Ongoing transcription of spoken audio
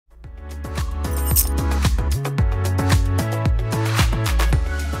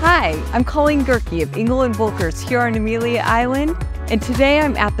Hi, I'm Colleen Gerke of England Volkers here on Amelia Island, and today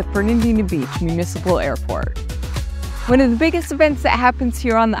I'm at the Fernandina Beach Municipal Airport. One of the biggest events that happens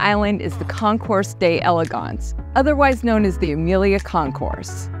here on the island is the Concours des Elegants, otherwise known as the Amelia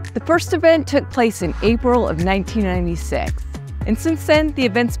Concours. The first event took place in April of 1996. And since then, the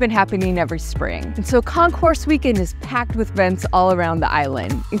event's been happening every spring. And so Concours weekend is packed with events all around the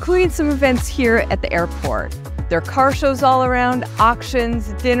island, including some events here at the airport. There are car shows all around,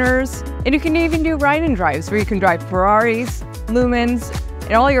 auctions, dinners, and you can even do ride and drives where you can drive Ferraris, Lumens,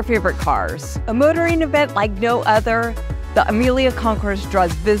 and all your favorite cars. A motoring event like no other, the Amelia Concours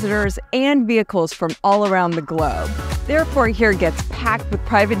draws visitors and vehicles from all around the globe. The airport here gets packed with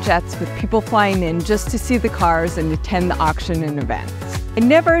private jets with people flying in just to see the cars and attend the auction and events. I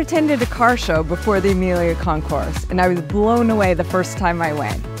never attended a car show before the Amelia Concours, and I was blown away the first time I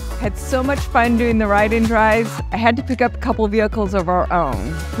went. I had so much fun doing the ride and drives, I had to pick up a couple vehicles of our own.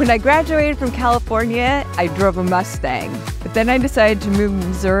 When I graduated from California, I drove a Mustang. But then I decided to move to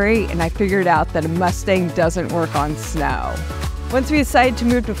Missouri, and I figured out that a Mustang doesn't work on snow. Once we decided to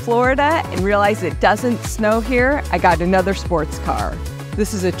move to Florida and realized it doesn't snow here, I got another sports car.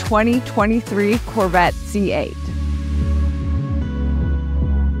 This is a 2023 Corvette C8.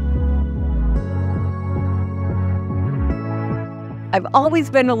 I've always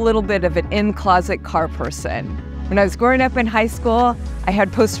been a little bit of an in-closet car person. When I was growing up in high school, I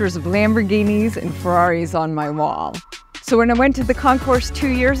had posters of Lamborghinis and Ferraris on my wall. So when I went to the Concours 2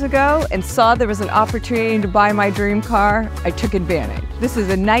 years ago and saw there was an opportunity to buy my dream car, I took advantage. This is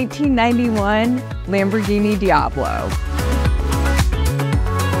a 1991 Lamborghini Diablo.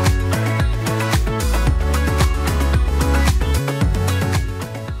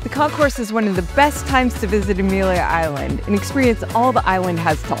 The Concours is one of the best times to visit Amelia Island and experience all the island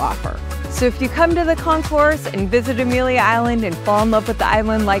has to offer. So if you come to the Concours and visit Amelia Island and fall in love with the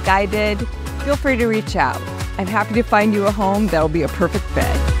island like I did, feel free to reach out. I'm happy to find you a home that'll be a perfect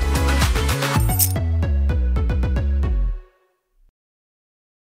fit.